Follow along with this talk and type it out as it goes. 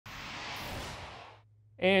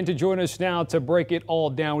And to join us now to break it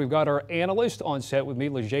all down, we've got our analyst on set with me,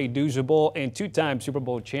 Leger Douzable, and two-time Super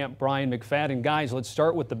Bowl champ Bryant McFadden. Guys, let's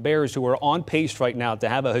start with the Bears, who are on pace right now to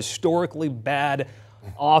have a historically bad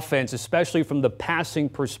offense, especially from the passing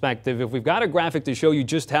perspective. If we've got a graphic to show you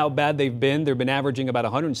just how bad they've been averaging about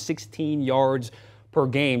 116 yards per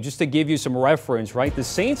game. Just to give you some reference, right? The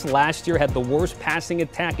Saints last year had the worst passing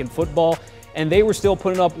attack in football, and they were still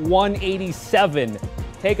putting up 187.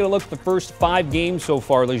 Taking a look at the first 5 games so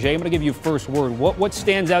far, Leger, I'm going to give you first word. What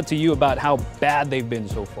stands out to you about how bad they've been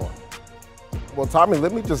so far? Well, Tommy,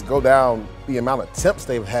 let me just go down the amount of attempts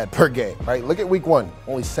they've had per game, right? Look at week 1,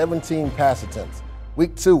 only 17 pass attempts.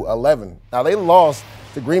 Week 2, 11. Now, they lost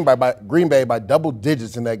to Green Bay by double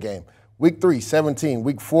digits in that game. Week 3, 17.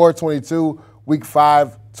 Week 4, 22. Week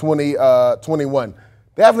 5, 21.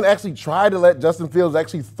 They haven't actually tried to let Justin Fields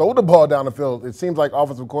actually throw the ball down the field. It seems like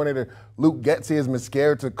offensive coordinator Luke Getsy has been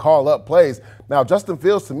scared to call up plays. Now, Justin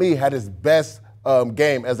Fields, to me, had his best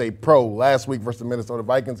game as a pro last week versus the Minnesota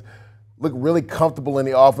Vikings. Looked really comfortable in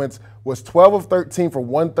the offense. Was 12 of 13 for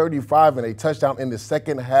 135 and a touchdown in the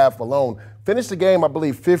second half alone. Finished the game, I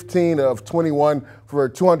believe, 15 of 21 for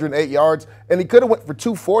 208 yards. And he could have went for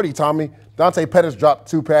 240, Tommy. Dante Pettis dropped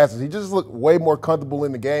 2 passes. He just looked way more comfortable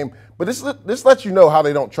in the game. But this lets you know how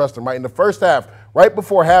they don't trust him, right? In the first half, right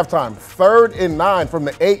before halftime, 3rd and 9 from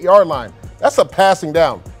the 8-yard line. That's a passing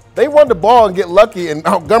down. They run the ball and get lucky, and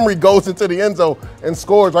Montgomery goes into the end zone and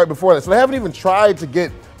scores right before that. So they haven't even tried to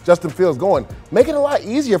get Justin Fields going. Make it a lot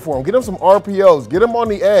easier for him. Get him some RPOs. Get him on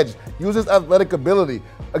the edge. Use his athletic ability.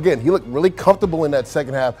 Again, he looked really comfortable in that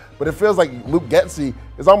second half, but it feels like Luke Getsy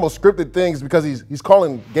is almost scripted things because he's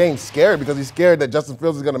calling games scared because he's scared that Justin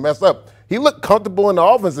Fields is going to mess up. He looked comfortable in the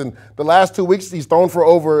offense, and the last 2 weeks he's thrown for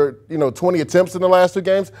over 20 attempts in the last 2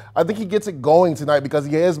 games. I think he gets it going tonight because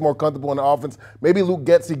he is more comfortable in the offense. Maybe Luke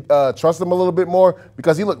Getsy trusts him a little bit more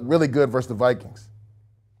because he looked really good versus the Vikings.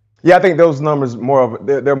 Yeah, I think those numbers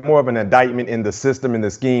they're more of an indictment in the system and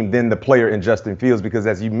the scheme than the player in Justin Fields, because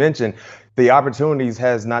as you mentioned, the opportunities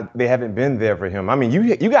they haven't been there for him. I mean,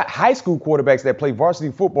 you got high school quarterbacks that play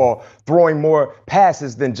varsity football throwing more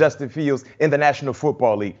passes than Justin Fields in the National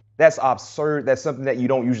Football League. That's absurd. That's something that you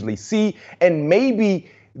don't usually see. And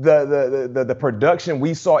maybe the production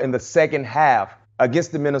we saw in the second half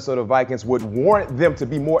against the Minnesota Vikings would warrant them to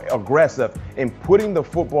be more aggressive in putting the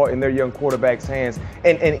football in their young quarterback's hands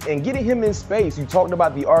and getting him in space. You talked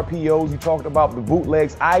about the RPOs, you talked about the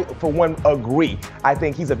bootlegs. I, for one, agree. I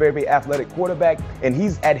think he's a very, very athletic quarterback, and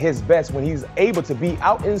he's at his best when he's able to be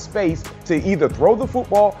out in space to either throw the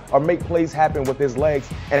football or make plays happen with his legs.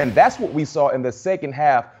 And that's what we saw in the second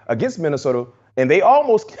half against Minnesota. And they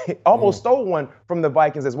almost stole one from the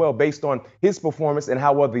Vikings as well, based on his performance and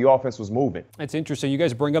how well the offense was moving. That's interesting. You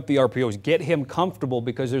guys bring up the RPOs. Get him comfortable,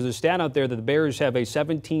 because there's a stat out there that the Bears have a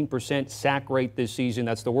 17% sack rate this season.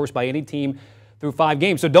 That's the worst by any team through 5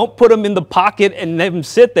 games. So don't put him in the pocket and let him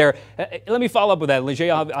sit there. Let me follow up with that,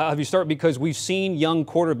 Leger. I'll have you start, because we've seen young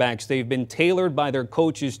quarterbacks. They've been tailored by their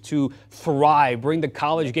coaches to thrive, bring the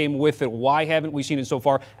college game with it. Why haven't we seen it so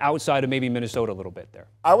far outside of maybe Minnesota a little bit there?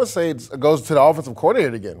 I would say it goes to the offensive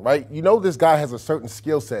coordinator again, right? You know this guy has a certain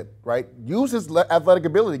skill set, right? Use his athletic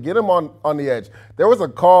ability. Get him on the edge. There was a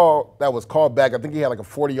call that was called back. I think he had like a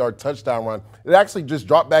 40-yard touchdown run. It actually just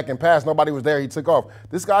dropped back and passed. Nobody was there. He took off.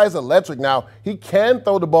 This guy is electric now. He can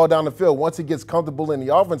throw the ball down the field once he gets comfortable in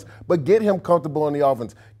the offense, but get him comfortable in the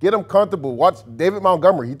offense. Get him comfortable. Watch David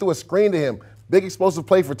Montgomery. He threw a screen to him. Big explosive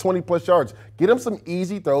play for 20-plus yards. Get him some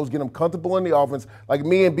easy throws. Get him comfortable in the offense. Like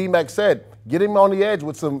me and B-Mac said, get him on the edge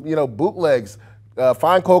with some, bootlegs.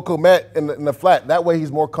 Find Cole Kmet in the flat. That way he's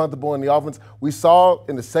more comfortable in the offense. We saw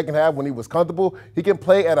in the second half when he was comfortable, he can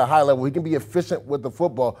play at a high level. He can be efficient with the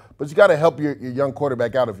football. But you got to help your young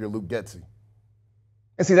quarterback out if you're Luke Getsy.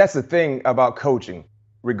 And see, that's the thing about coaching.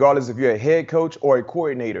 Regardless if you're a head coach or a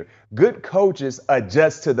coordinator, good coaches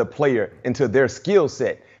adjust to the player and to their skill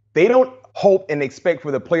set. They don't hope and expect for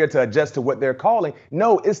the player to adjust to what they're calling.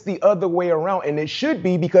 No, it's the other way around, and it should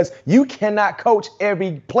be, because you cannot coach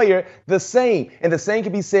every player the same. And the same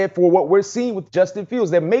can be said for what we're seeing with Justin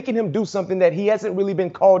Fields. They're making him do something that he hasn't really been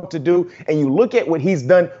called to do, and you look at what he's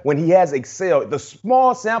done when he has excelled. The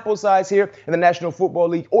small sample size here in the National Football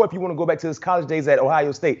League, or if you want to go back to his college days at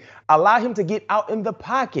Ohio State, allow him to get out in the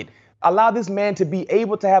pocket. Allow this man to be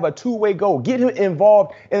able to have a two-way goal. Get him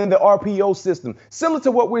involved in the RPO system. Similar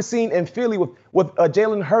to what we're seeing in Philly with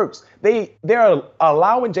Jalen Hurts. They're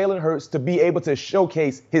allowing Jalen Hurts to be able to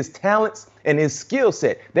showcase his talents and his skill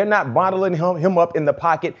set. They're not bottling him up in the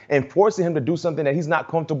pocket and forcing him to do something that he's not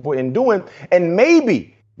comfortable in doing. And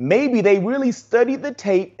maybe they really studied the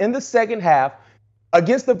tape in the second half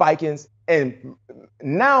against the Vikings and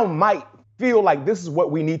now might feel like this is what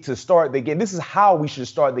we need to start the game. This is how we should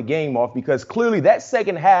start the game off, because clearly that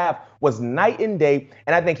second half was night and day.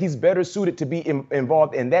 And I think he's better suited to be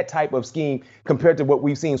involved in that type of scheme compared to what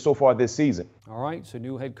we've seen so far this season. All right, so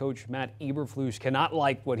new head coach Matt Eberflus cannot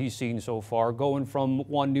like what he's seen so far, going from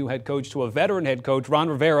one new head coach to a veteran head coach, Ron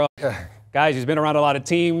Rivera. Guys, he's been around a lot of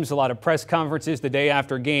teams, a lot of press conferences the day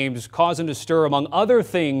after games, causing a stir among other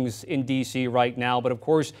things in D.C. right now. But of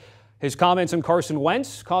course, his comments on Carson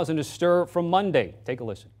Wentz causing a stir from Monday. Take a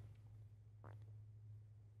listen.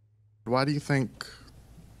 Why do you think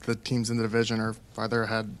the teams in the division are farther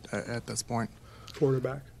ahead at this point?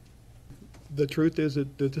 Quarterback. The truth is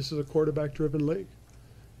that this is a quarterback-driven league.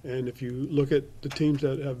 And if you look at the teams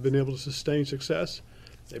that have been able to sustain success,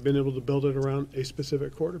 they've been able to build it around a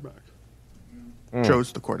specific quarterback.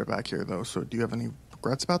 Chose the quarterback here, though. So do you have any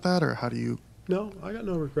regrets about that, or how do you? No, I got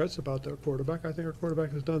no regrets about their quarterback. I think our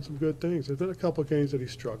quarterback has done some good things. There's been a couple of games that he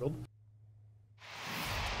struggled.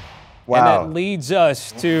 Wow. And that leads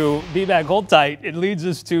us to, be back, hold tight. It leads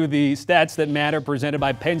us to the stats that matter presented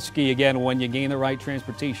by Penske. Again, when you gain the right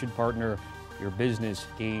transportation partner, your business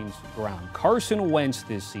gains ground. Carson Wentz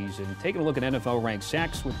this season, taking a look at NFL ranked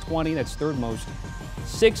sacks with 20, that's third most.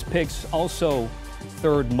 6 picks, also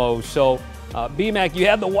third most. So, B-Mac, you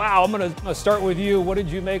had the wow. I'm going to start with you. What did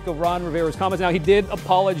you make of Ron Rivera's comments? Now, he did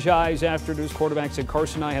apologize after his quarterback said,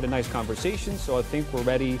 Carson and I had a nice conversation, so I think we're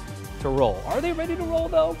ready to roll. Are they ready to roll,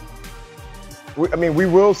 though? I mean, we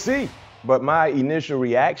will see. But my initial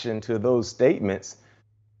reaction to those statements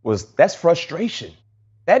was, that's frustration.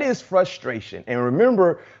 That is frustration. And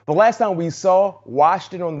remember, the last time we saw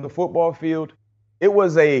Washington on the football field, it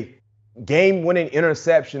was a game-winning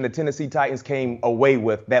interception the Tennessee Titans came away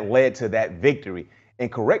with that led to that victory.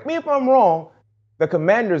 And correct me if I'm wrong, the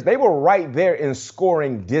Commanders, they were right there in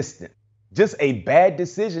scoring distance. Just a bad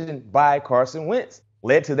decision by Carson Wentz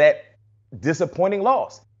led to that disappointing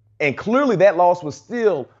loss. And clearly that loss was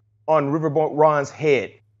still on Riverboat Ron's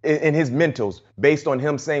head in his mentals based on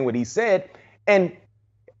him saying what he said. And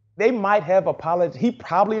they might have apologized.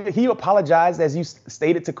 He apologized, as you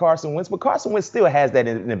stated, to Carson Wentz, but Carson Wentz still has that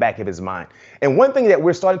in the back of his mind. And one thing that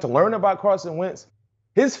we're starting to learn about Carson Wentz,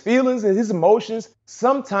 his feelings and his emotions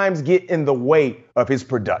sometimes get in the way of his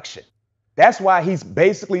production. That's why he's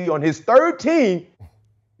basically on his third team,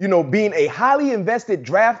 being a highly invested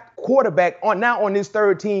draft quarterback now on his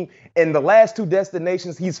third team. In the last 2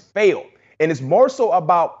 destinations, he's failed. And it's more so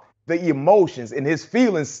about the emotions and his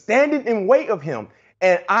feelings standing in way of him.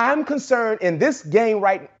 And I'm concerned in this game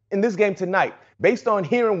tonight, based on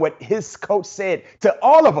hearing what his coach said to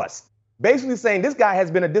all of us, basically saying this guy has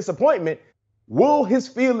been a disappointment. Will his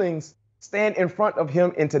feelings stand in front of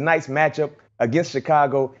him in tonight's matchup against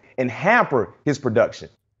Chicago and hamper his production?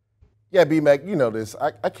 Yeah, B-Mac, you know this.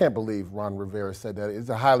 I can't believe Ron Rivera said that. He's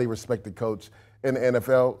a highly respected coach in the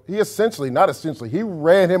NFL. He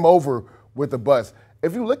ran him over with the bus.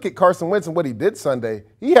 If you look at Carson Wentz and what he did Sunday,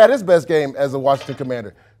 he had his best game as a Washington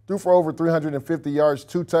Commander. Threw for over 350 yards,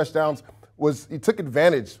 2 touchdowns. He took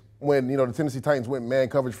advantage when, the Tennessee Titans went man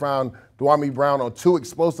coverage, found Dwami Brown on 2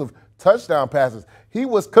 explosive touchdown passes. He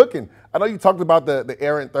was cooking. I know you talked about the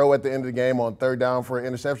errant throw at the end of the game on 3rd down for an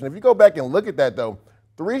interception. If you go back and look at that, though,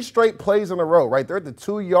 3 straight plays in a row, right there at the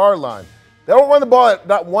 2-yard line. They don't run the ball at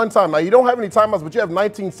not one time. Now, you don't have any timeouts, but you have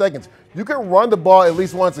 19 seconds. You can run the ball at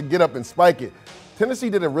least once and get up and spike it.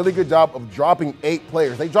 Tennessee did a really good job of dropping 8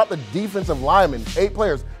 players. They dropped the defensive linemen, 8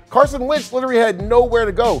 players. Carson Wentz literally had nowhere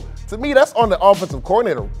to go. To me, that's on the offensive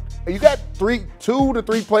coordinator. You got 2 to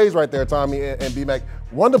 3 plays right there, Tommy and B-Mac.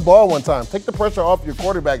 Run the ball one time. Take the pressure off your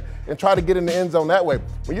quarterback and try to get in the end zone that way.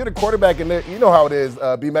 When you're the quarterback in there, you know how it is,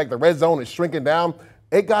 B-Mac. The red zone is shrinking down.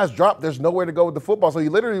 8 guys dropped. There's nowhere to go with the football. So he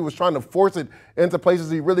literally was trying to force it into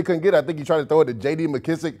places he really couldn't get. I think he tried to throw it to J.D.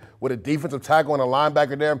 McKissick with a defensive tackle and a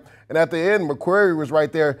linebacker there. And at the end, McQuarrie was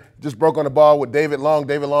right there, just broke on the ball with David Long.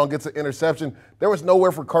 David Long gets an interception. There was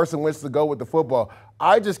nowhere for Carson Wentz to go with the football.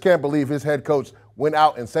 I just can't believe his head coach went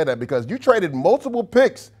out and said that, because you traded multiple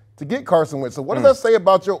picks to get Carson Wentz. So what does that say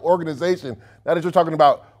about your organization now that you're talking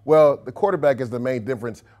about, well, the quarterback is the main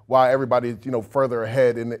difference while everybody's, further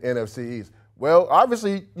ahead in the NFC East? Well,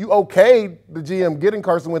 obviously, you okayed the GM getting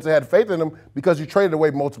Carson Wentz and had faith in him because you traded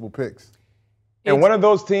away multiple picks. And one of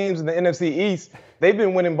those teams in the NFC East, they've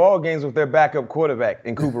been winning ball games with their backup quarterback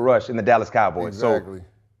in Cooper Rush in the Dallas Cowboys. Exactly. So,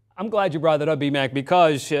 I'm glad you brought that up, B-Mac,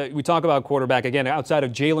 because we talk about quarterback, again, outside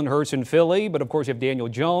of Jalen Hurts in Philly, but of course you have Daniel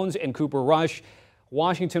Jones and Cooper Rush.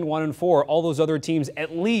 Washington 1-4. All those other teams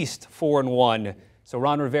at least 4-1. So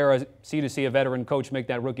Ron Rivera, to see a veteran coach make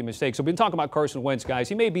that rookie mistake. So we've been talking about Carson Wentz, guys.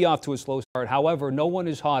 He may be off to a slow start. However, no one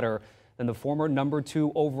is hotter than the former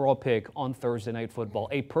 #2 overall pick on Thursday Night Football.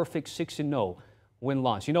 A perfect 6-0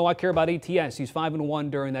 win-loss. You know, I care about ATS. He's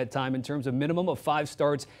 5-1 during that time in terms of minimum of 5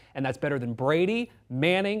 starts, and that's better than Brady,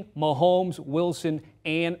 Manning, Mahomes, Wilson,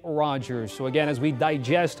 and Rodgers. So again, as we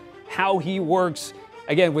digest how he works,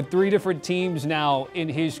 again, with 3 different teams now in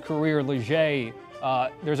his career, Leger,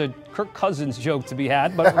 there's a Kirk Cousins joke to be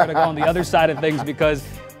had, but we're going to go on the other side of things because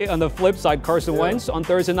on the flip side, Carson Wentz on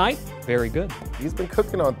Thursday night, very good. He's been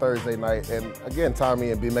cooking on Thursday night. And again, Tommy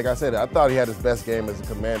and B, like I said, I thought he had his best game as a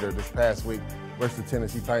Commander this past week versus the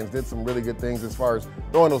Tennessee Titans. Did some really good things as far as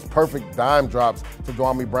throwing those perfect dime drops to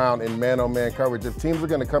Dwamie Brown in man-on-man coverage. If teams are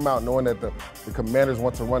going to come out knowing that the Commanders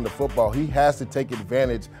want to run the football, he has to take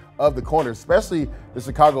advantage of the corners, especially the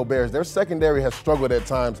Chicago Bears. Their secondary has struggled at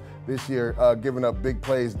times this year, giving up big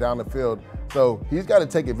plays down the field. So he's got to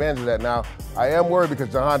take advantage of that. Now, I am worried because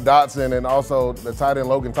Jahan Dotson and also the tight end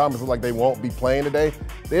Logan Thomas look like they won't be playing today.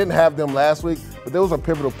 They didn't have them last week, but those are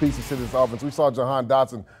pivotal pieces to this offense. We saw Jahan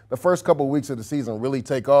Dotson the first couple of weeks of the season really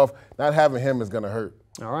take off. Not having him is going to hurt.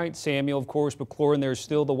 All right, Samuel, of course, McLaurin, there's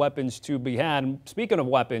still the weapons to be had. And speaking of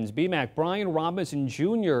weapons, B-Mac, Brian Robinson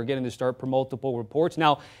Jr. getting to start per multiple reports.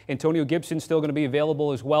 Now, Antonio Gibson's still going to be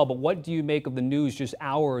available as well, but what do you make of the news just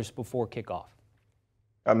hours before kickoff?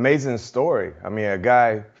 Amazing story. I mean, a guy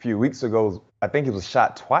a few weeks ago, I think he was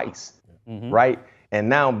shot twice, right? And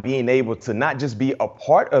now being able to not just be a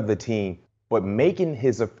part of the team, but making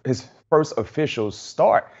his first official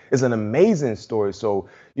start is an amazing story. So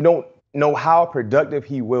you don't know how productive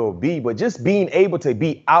he will be, but just being able to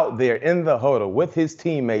be out there in the huddle with his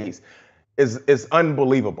teammates is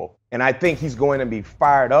unbelievable. And I think he's going to be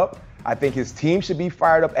fired up. I think his team should be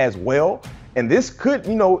fired up as well. And this could,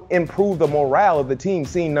 improve the morale of the team,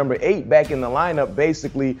 seeing number 8 back in the lineup,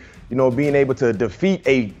 basically, being able to defeat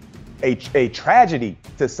a tragedy,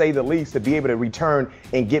 to say the least, to be able to return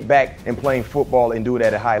and get back and playing football and do it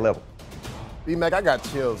at a high level. B-Mac, I got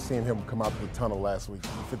chills seeing him come out the tunnel last week,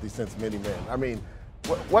 50 Cent's Mini-Man. I mean,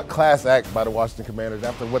 what class act by the Washington Commanders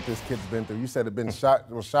after what this kid's been through. You said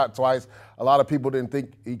was shot twice. A lot of people didn't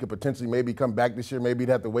think he could potentially maybe come back this year. Maybe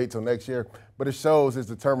he'd have to wait till next year. But it shows his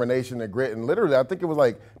determination and grit. And literally, I think it was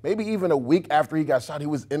like maybe even a week after he got shot, he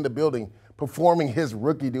was in the building performing his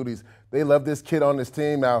rookie duties. They love this kid on this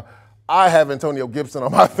team. Now, I have Antonio Gibson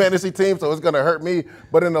on my fantasy team, so it's going to hurt me.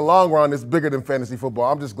 But in the long run, it's bigger than fantasy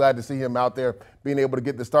football. I'm just glad to see him out there being able to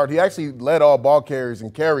get the start. He actually led all ball carries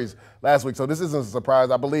and carries last week, so this isn't a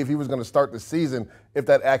surprise. I believe he was going to start the season if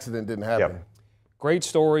that accident didn't happen. Yep. Great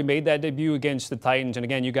story. Made that debut against the Titans. And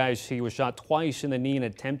again, you guys, he was shot twice in the knee in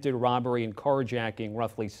attempted robbery and carjacking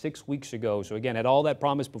roughly 6 weeks ago. So again, had all that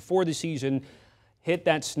promise before the season, hit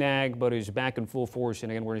that snag, but is back in full force.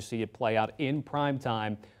 And again, we're going to see it play out in prime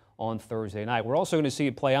time on Thursday night. We're also going to see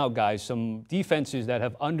it play out, guys. Some defenses that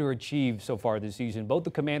have underachieved so far this season. Both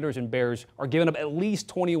the Commanders and Bears are giving up at least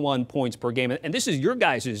 21 points per game. And this is your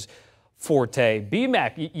guys' forte.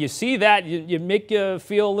 B-Mac, you see that? You make you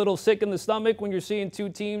feel a little sick in the stomach when you're seeing 2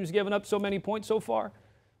 teams giving up so many points so far?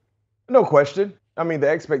 No question. I mean, the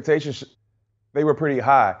expectations, they were pretty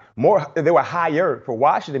high. They were higher for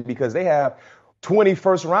Washington because they have 20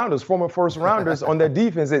 first-rounders, former first-rounders on their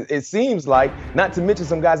defense, it seems like, not to mention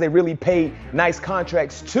some guys they really paid nice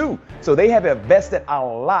contracts to. So they have invested a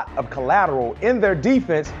lot of collateral in their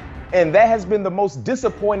defense, and that has been the most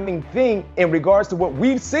disappointing thing in regards to what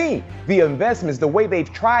we've seen. The investments, the way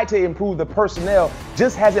they've tried to improve the personnel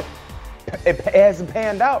just hasn't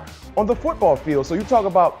panned out on the football field. So you talk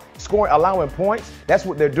about scoring, allowing points. That's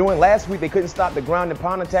what they're doing. Last week, they couldn't stop the ground and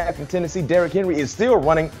pound attack from Tennessee. Derrick Henry is still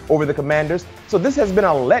running over the Commanders. So this has been a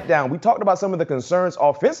letdown. We talked about some of the concerns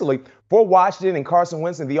offensively for Washington and Carson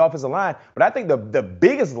Wentz and the offensive line. But I think the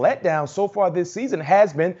biggest letdown so far this season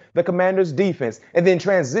has been the Commanders' defense. And then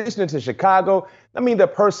transitioning to Chicago, I mean, the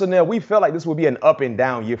personnel, we felt like this would be an up and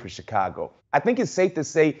down year for Chicago. I think it's safe to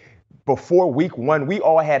say before week 1, we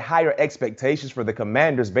all had higher expectations for the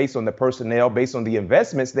Commanders based on the personnel, based on the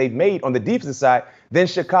investments they've made on the defensive side than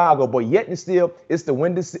Chicago. But yet and still, it's the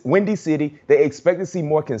Windy City. They expect to see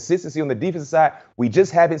more consistency on the defensive side. We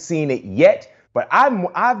just haven't seen it yet. But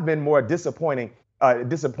I've been more disappointed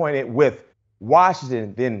with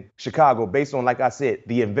Washington than Chicago based on, like I said,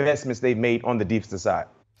 the investments they've made on the defensive side.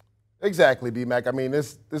 Exactly, B-Mac. I mean,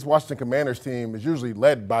 this Washington Commanders team is usually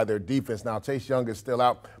led by their defense. Now, Chase Young is still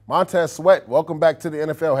out. Montez Sweat, welcome back to the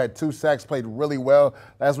NFL, had 2 sacks, played really well.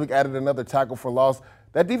 Last week added another tackle for loss.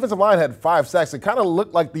 That defensive line had 5 sacks. It kind of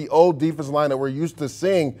looked like the old defensive line that we're used to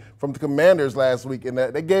seeing from the Commanders last week. And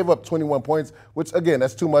they gave up 21 points, which, again,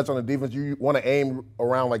 that's too much on the defense. You want to aim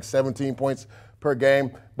around like 17 points per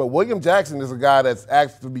game. But William Jackson is a guy that's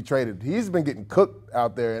asked to be traded. He's been getting cooked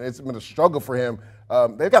out there, and it's been a struggle for him.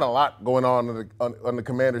 They've got a lot going on the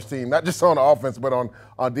Commanders team, not just on offense, but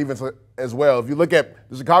on defense as well. If you look at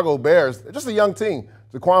the Chicago Bears, they're just a young team.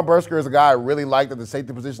 Zaquan Bursker is a guy I really liked at the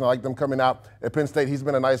safety position. I like them coming out at Penn State. He's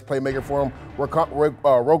been a nice playmaker for him.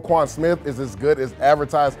 Roquan Smith is as good as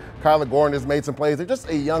advertised. Kyler Gordon has made some plays. They're just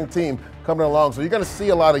a young team coming along. So you're going to see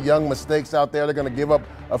a lot of young mistakes out there. They're going to give up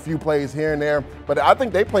a few plays here and there. But I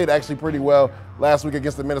think they played actually pretty well last week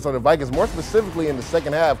against the Minnesota Vikings, more specifically in the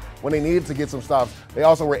second half when they needed to get some stops. They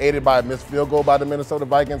also were aided by a missed field goal by the Minnesota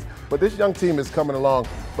Vikings. But this young team is coming along.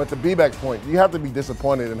 But to B-Mac's point, you have to be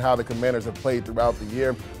disappointed in how the Commanders have played throughout the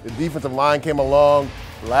year. The defensive line came along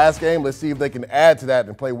last game. Let's see if they can add to that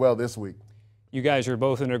and play well this week. You guys are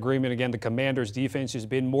both in agreement. Again, the Commanders' defense has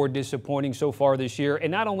been more disappointing so far this year. And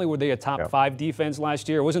not only were they a top 5 defense last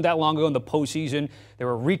year, it wasn't that long ago in the postseason. They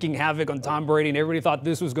were wreaking havoc on Tom Brady, and everybody thought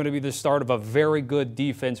this was going to be the start of a very good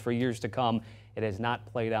defense for years to come. It has not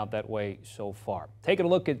played out that way so far. Taking a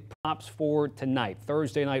look at props for tonight,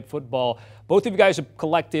 Thursday Night Football. Both of you guys have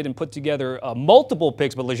collected and put together multiple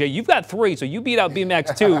picks, but Leger, you've got 3, so you beat out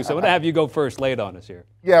B-Mac's 2. So I'm going to have you go first. Lay it on us here.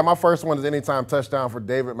 Yeah, my first one is anytime touchdown for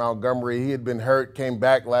David Montgomery. He had been hurt, came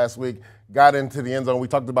back last week, got into the end zone. We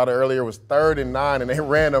talked about it earlier. It was 3rd and 9, and they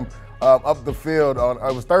ran him up the field.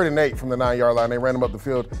 It was 3rd and 8 from the 9-yard line. They ran him up the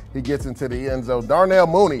field. He gets into the end zone. Darnell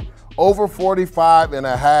Mooney, over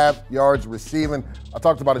 45.5 yards receiving. I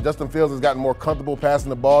talked about it. Justin Fields has gotten more comfortable passing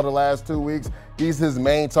the ball the last 2 weeks. He's his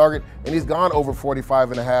main target, and he's gone over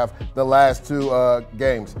 45.5 the last 2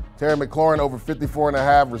 games. Terry McLaurin over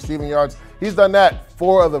 54.5 receiving yards. He's done that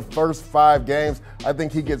 4 of the first 5 games. I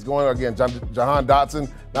think he gets going again. Jahan Dotson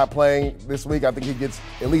not playing this week. I think he gets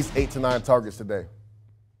at least 8 to 9 targets today.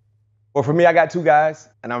 Well, for me, I got 2 guys,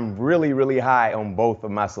 and I'm really, really high on both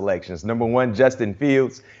of my selections. Number 1, Justin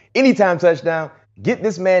Fields. Anytime touchdown. Get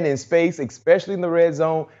this man in space, especially in the red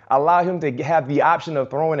zone. Allow him to have the option of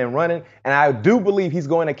throwing and running. And I do believe he's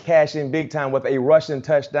going to cash in big time with a rushing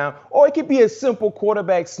touchdown. Or it could be a simple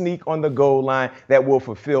quarterback sneak on the goal line that will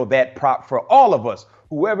fulfill that prop for all of us,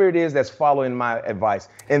 whoever it is that's following my advice.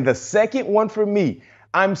 And the second one for me,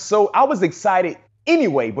 I was excited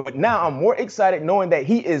anyway, but now I'm more excited knowing that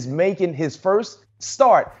he is making his first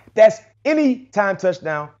start. That's anytime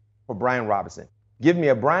touchdown for Brian Robinson. Give me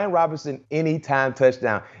a Brian Robinson anytime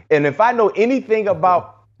touchdown. And if I know anything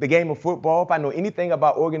about the game of football, if I know anything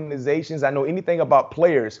about organizations, I know anything about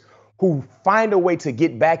players who find a way to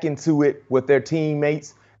get back into it with their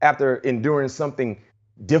teammates after enduring something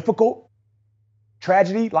difficult,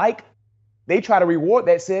 tragedy-like, they try to reward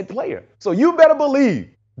that said player. So you better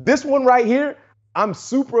believe this one right here, I'm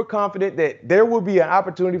super confident that there will be an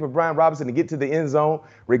opportunity for Brian Robinson to get to the end zone,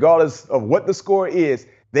 regardless of what the score is.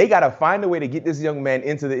 They got to find a way to get this young man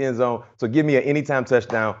into the end zone. So give me an anytime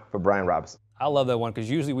touchdown for Brian Robinson. I love that one because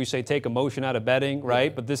usually we say take emotion out of betting,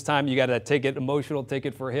 right? But this time you got to take it emotional, take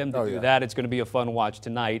it for him to do that. It's going to be a fun watch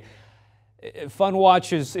tonight. Fun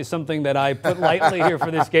watch is something that I put lightly here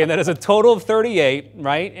for this game. That is a total of 38,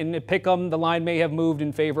 right? And the pick'em, the line may have moved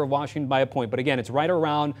in favor of Washington by a point. But again, it's right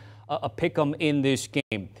around a pick'em in this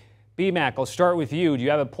game. B-Mac, I'll start with you. Do you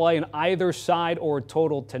have a play on either side or a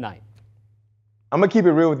total tonight? I'm going to keep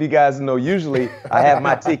it real with you guys. Usually I have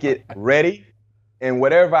my ticket ready, and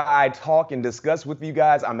whatever I talk and discuss with you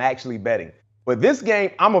guys, I'm actually betting. But this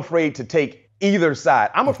game, I'm afraid to take either side.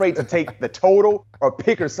 I'm afraid to take the total or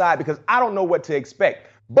picker side because I don't know what to expect.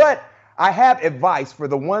 But I have advice for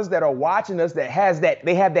the ones that are watching us that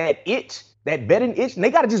they have that itch, that betting itch, and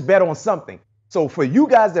they got to just bet on something. So for you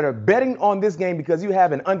guys that are betting on this game because you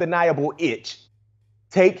have an undeniable itch,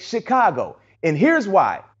 take Chicago. And here's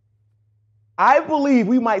why. I believe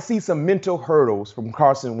we might see some mental hurdles from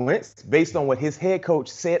Carson Wentz based on what his head coach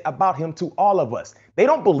said about him to all of us. They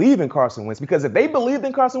don't believe in Carson Wentz because if they believed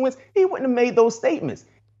in Carson Wentz, he wouldn't have made those statements.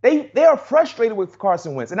 They are frustrated with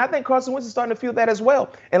Carson Wentz, and I think Carson Wentz is starting to feel that as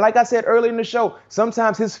well. And like I said earlier in the show,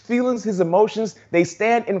 sometimes his feelings, his emotions, they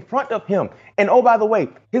stand in front of him. And oh, by the way,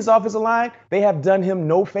 his offensive line, they have done him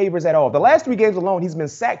no favors at all. The last 3 games alone, he's been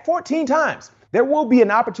sacked 14 times. There will be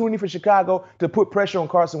an opportunity for Chicago to put pressure on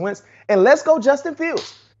Carson Wentz. And let's go Justin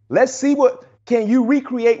Fields. Let's see can you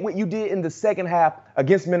recreate what you did in the second half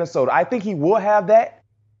against Minnesota. I think he will have that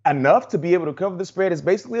enough to be able to cover the spread. It's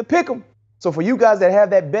basically a pick 'em. So for you guys that have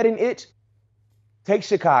that betting itch, take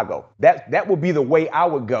Chicago. That would be the way I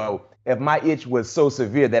would go if my itch was so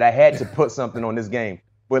severe that I had to put something on this game.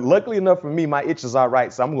 But luckily enough for me, my itch is all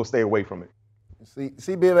right, so I'm going to stay away from it.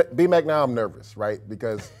 See, B-Mac, now I'm nervous, right?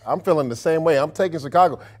 Because I'm feeling the same way. I'm taking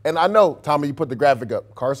Chicago. And I know, Tommy, you put the graphic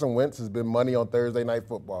up. Carson Wentz has been money on Thursday Night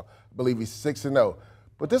Football. I believe he's 6-0.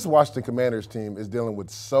 But this Washington Commanders team is dealing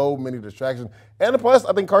with so many distractions. And plus,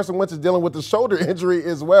 I think Carson Wentz is dealing with the shoulder injury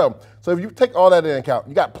as well. So if you take all that into account,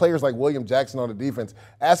 you got players like William Jackson on the defense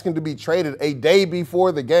asking to be traded a day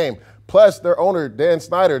before the game. Plus, their owner, Dan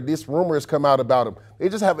Snyder, these rumors come out about him. They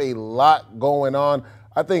just have a lot going on.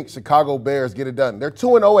 I think Chicago Bears get it done. They're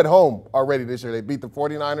 2-0 at home already this year. They beat the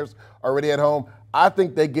 49ers already at home. I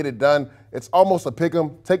think they get it done. It's almost a pick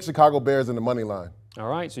 'em. Take Chicago Bears in the money line. All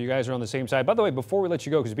right, so you guys are on the same side. By the way, before we let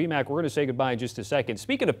you go, because B-Mac, we're going to say goodbye in just a second.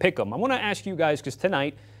 Speaking of pick'em, I want to ask you guys, because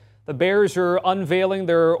tonight the Bears are unveiling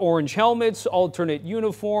their orange helmets, alternate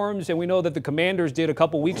uniforms, and we know that the Commanders did a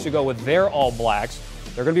couple weeks ago with their All Blacks.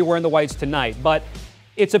 They're going to be wearing the whites tonight, but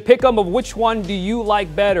it's a pick'em of which one do you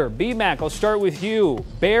like better? B-Mac, I'll start with you.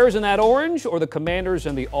 Bears in that orange or the Commanders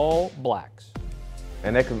in the All Blacks?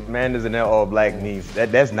 And that Commanders in that All Black means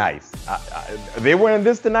that's nice. They're wearing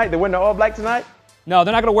this tonight? They're wearing the All Black tonight? No,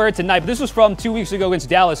 they're not going to wear it tonight, but this was from 2 weeks ago against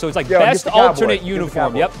Dallas, so it's like best alternate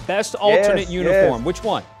uniform. Yep, best alternate uniform. Yes. Which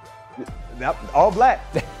one? All black.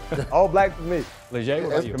 All black for me. Leger,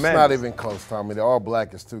 what about you? It's not even close, Tommy. The All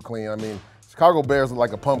Black is too clean. I mean, Chicago Bears look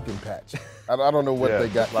like a pumpkin patch. I don't know what they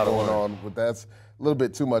got going on with that. It's a little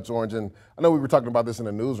bit too much orange. And I know we were talking about this in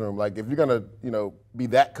the newsroom. Like, if you're going to, be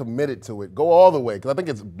that committed to it, go all the way. Because I think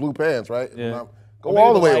it's blue pants, right? Yeah. Go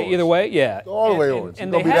all the way orange. Either way, yeah. Go all the way orange.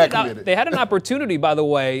 And they had an opportunity, by the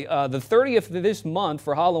way, the 30th of this month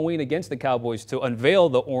for Halloween against the Cowboys to unveil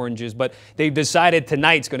the oranges, but they've decided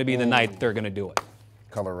tonight's going to be the night they're going to do it.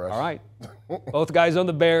 Color rush. All right. Both guys on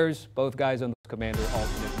the Bears, both guys on the Commander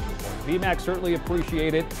alternate uniform. B-Mac, certainly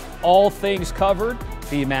appreciate it. All things covered.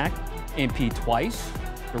 B-Mac, MP twice.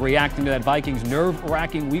 We're reacting to that Vikings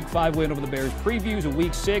nerve-wracking Week 5 win over the Bears. Previews of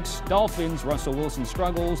Week 6, Dolphins, Russell Wilson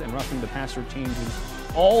struggles, and roughing the passer changes.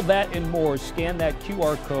 All that and more. Scan that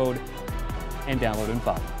QR code and download and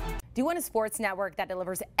follow. Do you want a sports network that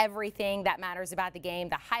delivers everything that matters about the game?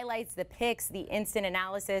 The highlights, the picks, the instant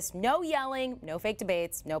analysis. No yelling, no fake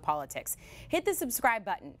debates, no politics. Hit the subscribe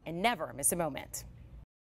button and never miss a moment.